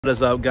What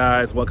is up,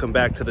 guys? Welcome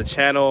back to the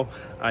channel.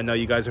 I know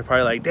you guys are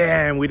probably like,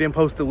 damn, we didn't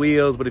post the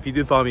wheels, but if you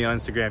do follow me on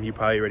Instagram, you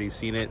probably already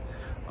seen it.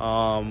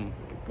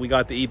 We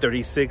got the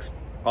E36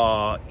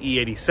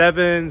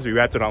 E37s. We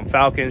wrapped it on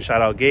Falcon.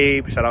 Shout out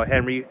Gabe, shout out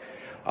Henry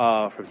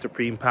from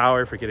Supreme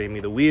Power for getting me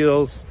the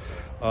wheels.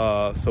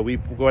 So we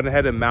went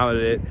ahead and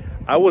mounted it.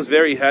 I was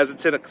very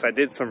hesitant because I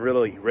did some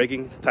really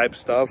rigging type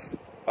stuff.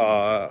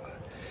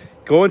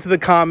 Go into the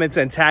comments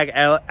and tag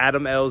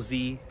Adam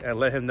LZ and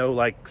let him know,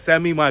 like,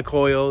 send me my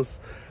coils.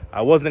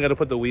 I wasn't going to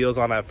put the wheels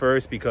on at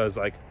first because,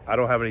 like, I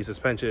don't have any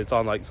suspension. It's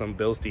on, like, some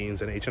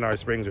Bilsteins and H&R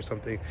springs or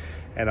something.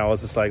 And I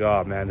was just like,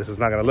 oh, man, this is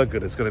not going to look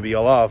good. It's going to be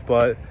all off.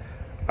 But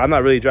I'm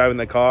not really driving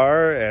the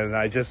car. And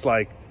I just,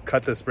 like,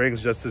 cut the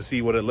springs just to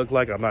see what it looked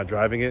like. I'm not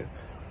driving it.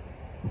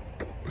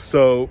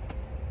 So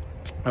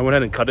I went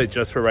ahead and cut it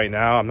just for right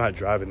now. I'm not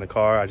driving the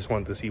car. I just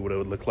wanted to see what it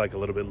would look like a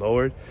little bit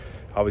lowered.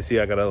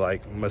 Obviously, I got to,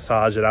 like,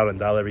 massage it out and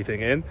dial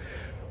everything in.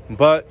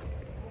 But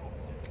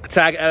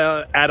tag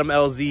Adam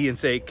LZ and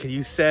say, can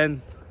you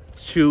send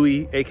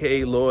Chewy,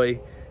 aka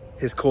Loy,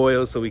 his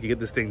coils so we can get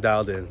this thing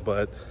dialed in.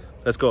 But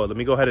let's go. Let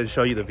me go ahead and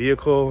show you the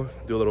vehicle,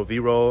 do a little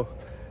V-roll,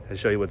 and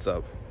show you what's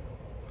up.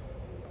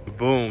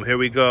 Boom, here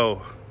we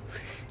go.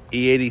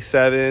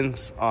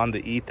 E87s on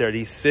the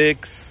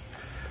E36.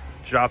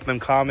 Drop them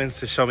comments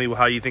to show me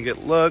how you think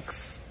it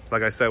looks.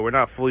 Like I said, we're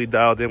not fully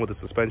dialed in with the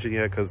suspension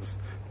yet because,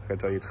 like I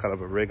tell you, it's kind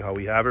of a rig how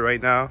we have it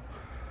right now.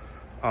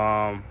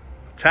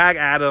 Tag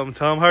Adam,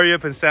 tell him hurry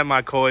up and send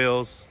my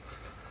coils.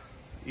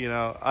 You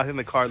know, I think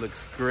the car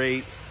looks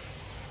great.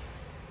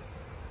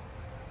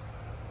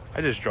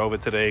 I just drove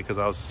it today because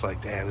I was just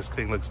like, damn, this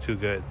thing looks too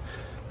good.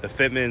 The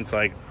fitment's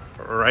like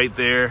right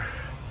there.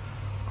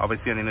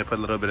 Obviously, I need to put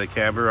a little bit of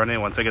camber on it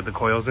once I get the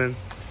coils in.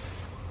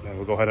 Then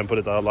we'll go ahead and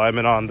put the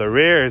alignment on. The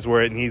rear is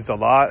where it needs a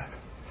lot.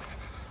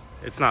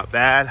 It's not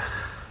bad,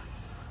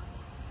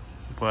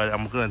 but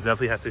I'm gonna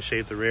definitely have to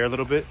shape the rear a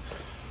little bit.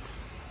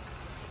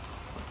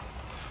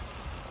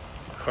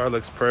 Car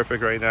looks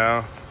perfect right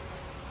now.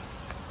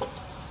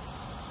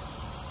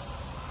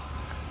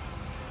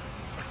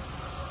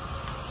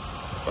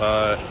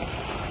 But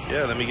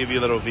yeah, let me give you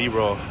a little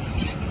V-roll.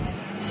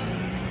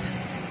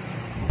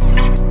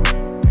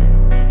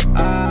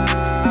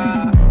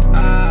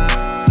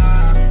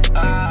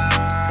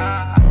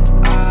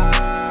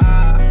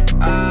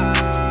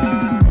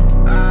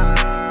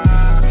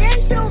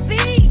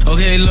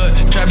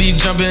 I be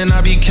jumping,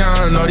 I be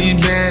counting all these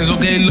bands.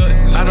 Okay, look,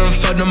 I done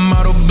fucked the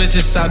model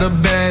bitches out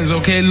of bands.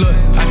 Okay, look,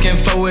 I can't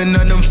fuck with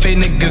none of them fake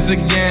niggas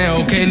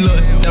again. Okay,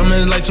 look,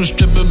 diamonds like some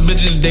stripper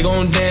bitches, they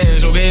gon'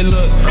 dance. Okay,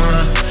 look,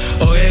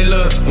 okay,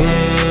 look,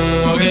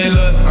 okay,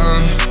 look,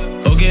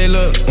 okay,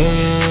 look,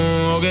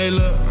 okay,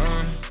 look,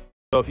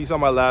 So if you saw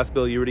my last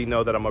build, you already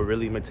know that I'm a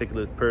really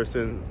meticulous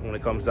person when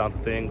it comes down to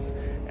things.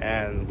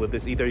 And with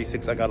this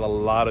E36, I got a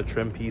lot of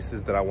trim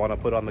pieces that I want to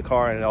put on the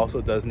car, and it also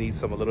does need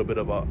a little bit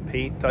of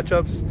paint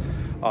touch-ups.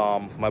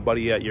 My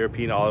buddy at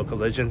European Auto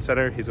Collision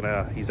Center, he's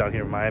out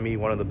here in Miami,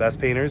 one of the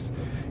best painters.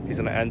 He's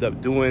gonna end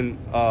up doing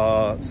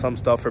some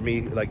stuff for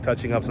me, like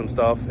touching up some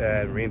stuff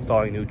and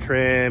reinstalling new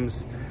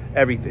trims,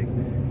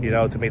 everything, you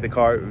know, to make the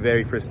car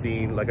very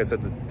pristine. Like I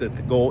said, the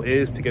goal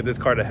is to get this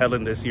car to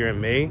Headland this year in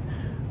May.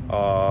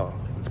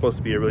 It's supposed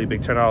to be a really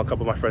big turnout. A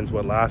couple of my friends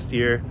went last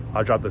year.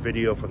 I'll drop the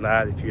video from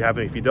that.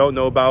 If you don't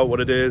know about what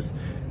it is,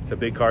 it's a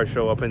big car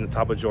show up in the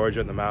top of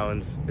Georgia in the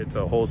mountains. It's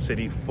a whole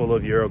city full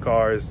of Euro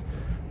cars.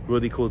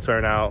 Really cool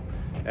turnout.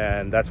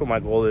 And that's what my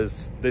goal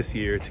is this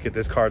year, to get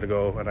this car to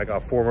go. And I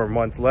got 4 more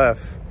months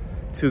left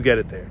to get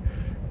it there.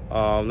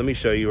 Let me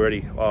show you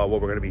already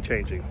what we're gonna be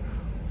changing.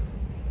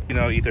 You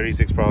know,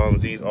 E36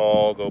 problems, these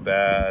all go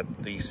bad,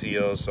 these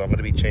seals. So I'm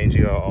gonna be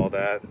changing out all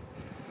that.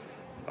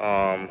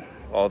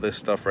 All this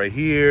stuff right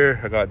here.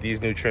 I got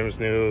these new trims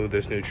new,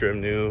 this new trim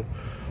new,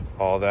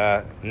 all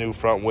that. New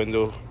front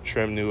window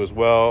trim new as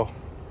well.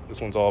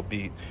 This one's all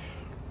beat.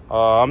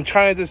 I'm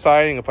trying to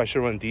deciding if I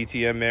should run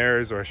DTM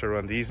mirrors or I should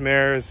run these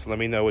mirrors. Let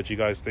me know what you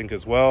guys think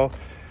as well.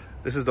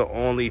 This is the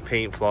only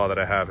paint flaw that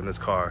I have in this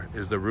car,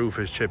 is the roof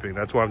is chipping.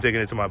 That's why I'm taking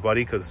it to my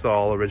buddy, because it's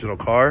all original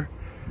car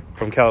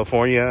from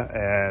California.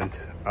 And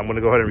I'm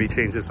gonna go ahead and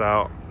rechange this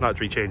out. Not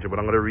rechange it, but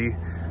I'm gonna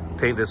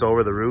repaint this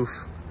over the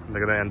roof.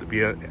 They're gonna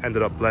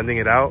ended up blending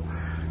it out.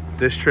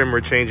 This trim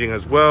we're changing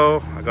as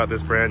well. I got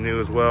this brand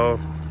new as well.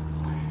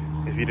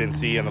 If you didn't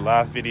see in the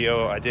last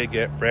video, I did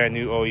get brand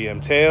new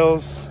OEM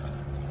tails.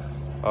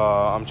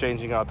 I'm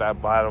changing out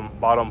that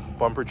bottom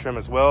bumper trim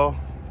as well.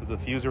 The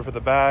diffuser for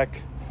the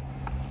back.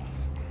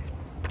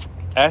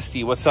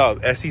 Esty, what's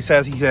up? Esty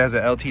says he has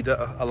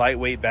a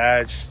lightweight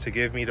badge to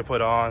give me to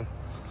put on.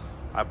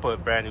 I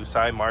put brand new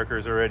side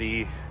markers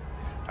already.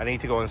 I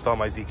need to go install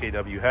my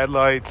ZKW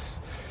headlights.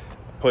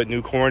 Put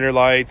new corner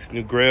lights,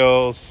 new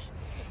grills,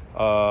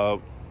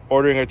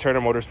 ordering a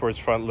Turner Motorsports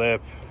front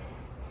lip,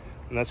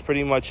 and that's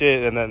pretty much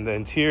it. And then the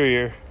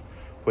interior,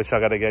 which I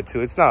gotta get to,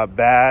 it's not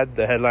bad.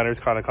 The headliner's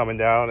kind of coming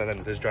down, and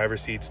then this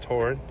driver's seat's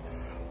torn.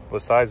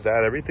 Besides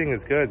that, everything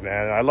is good,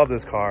 man. I love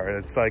this car,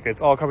 and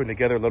it's all coming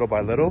together little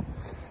by little.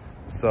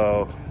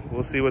 So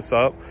we'll see what's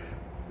up.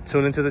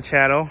 Tune into the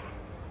channel.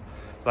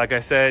 Like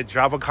I said,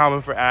 drop a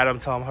comment for Adam.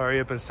 Tell him hurry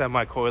up and send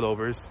my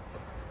coilovers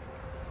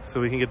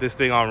so we can get this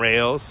thing on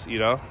rails, you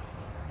know.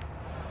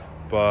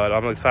 But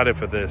I'm excited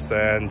for this,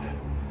 and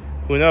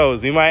who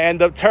knows, we might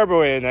end up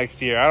turboing it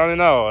next year. I don't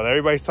know.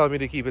 Everybody's telling me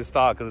to keep it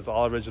stock because it's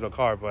all original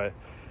car, but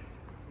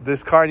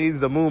this car needs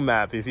the moon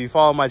map. If you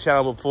follow my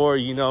channel before,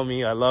 you know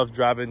me. I love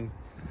driving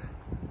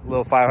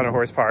little 500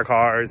 horsepower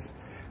cars,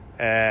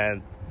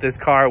 and this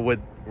car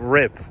would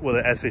rip with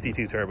an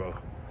S52 turbo.